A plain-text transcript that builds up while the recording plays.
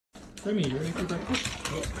Remy, you ready for breakfast?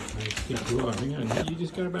 Oh, nice. Keep you on. Hang on. You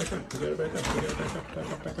just gotta back up. You gotta back up. You gotta back up.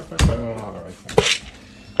 Back up. Back up. Back up. Oh, all right.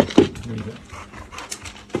 There you go.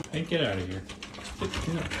 Hey, get out of here.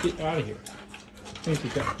 Get out of here. Thank you.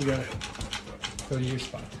 You got it. Go to your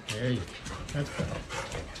spot. There you go. That's better.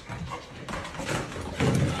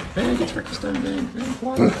 Hey, get breakfast done, man.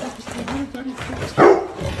 Breakfast time. Breakfast time.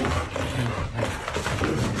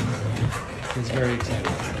 It's very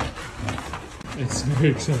exciting. It's very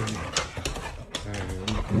exciting.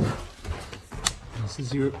 This is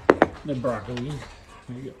the broccoli.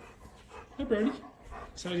 There you go. Hi, Brody.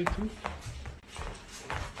 Excited too?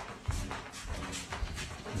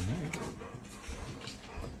 Alright.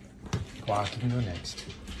 Clock, you can go next.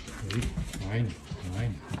 Ready?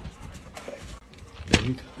 Mine. There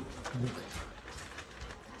you go.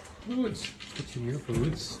 Foods. Get you your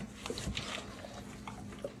foods.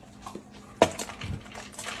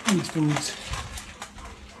 Foods.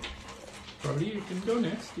 Brody, you can go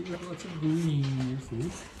next. You got lots of green in your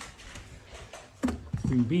food.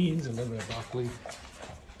 Green beans, a little bit of broccoli.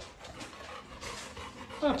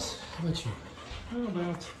 Pops, how about you? How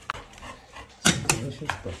about some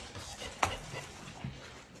delicious breakfast?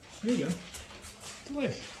 There you go.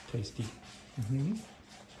 Delish. Tasty.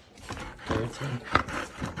 Carrots in.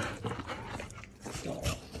 Tall.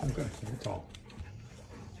 Okay, you're tall.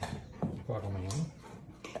 Guacamole.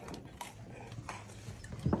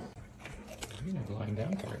 You're not lying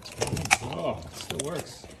down carrots. Oh, it still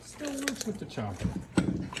works. It still works with the chomper.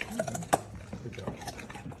 Good job.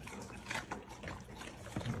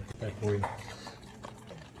 Back for you.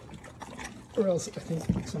 Or else I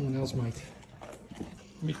think someone else might.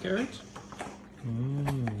 Meat carrot?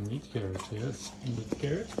 Meat carrot, yes. Meat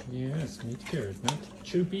carrot? Yes, meat carrot. Not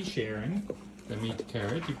to be sharing the meat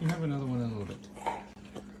carrot. You can have another one in a little bit.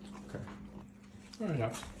 Okay. All right,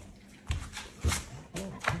 up.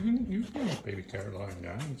 You can have baby carrot lying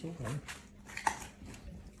down. It's okay.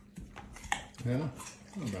 Yeah,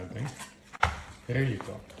 not a bad thing. There you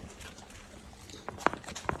go.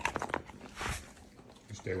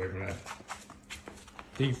 Stay away from that.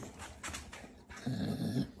 Thief.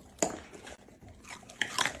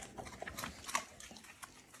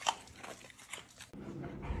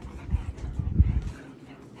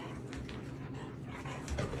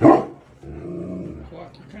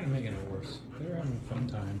 Clock, you're kind of making it worse. They're having a fun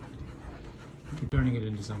time. You're turning it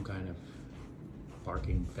into some kind of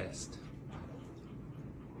barking fest.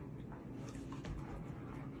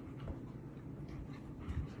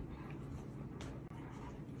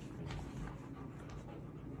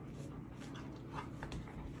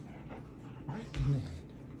 Right in the head.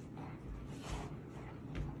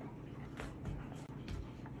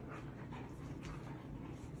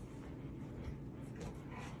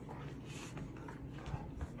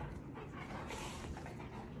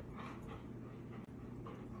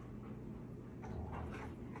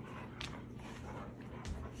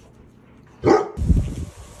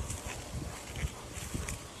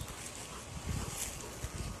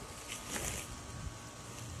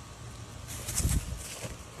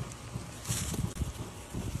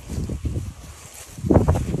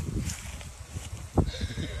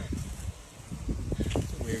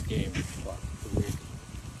 Weird game. Weird.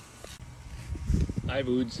 Hi,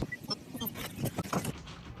 Boods.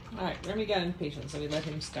 Alright, Remy got impatient, so we let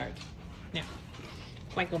him start. Now,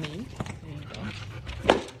 Quacklemane. There you go.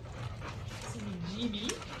 Some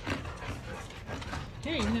GB.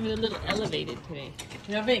 Here, you can have it a little elevated today.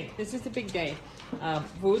 Now, Vink, this is the big day.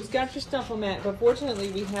 Boods got your snuffle mat, but fortunately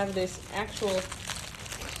we have this actual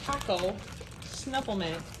taco snuffle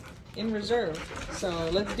mat in reserve. So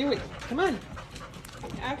let's do it. Come on.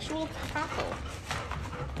 Actual taco.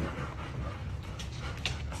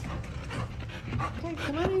 Okay,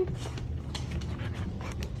 come on in.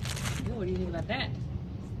 Oh, what do you think about that?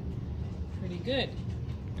 Pretty good,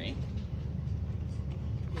 right?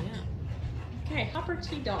 Yeah. Okay, Hopper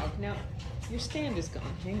T-Dog. Now, your stand is gone.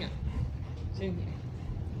 Hang on. It's in here.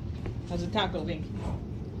 How's the taco, Vink?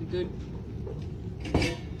 Is it good?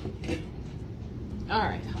 All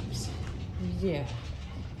right, Hops. Yeah.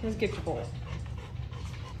 Let's get your bowl.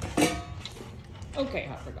 Okay,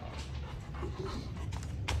 Hopper Dog.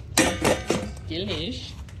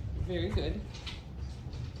 Delish. Very good.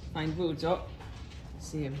 Find Boots. Oh,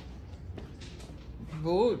 see him.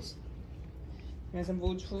 Boots. You want some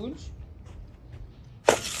Boots foods?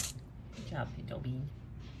 Good job, Pinto Bean.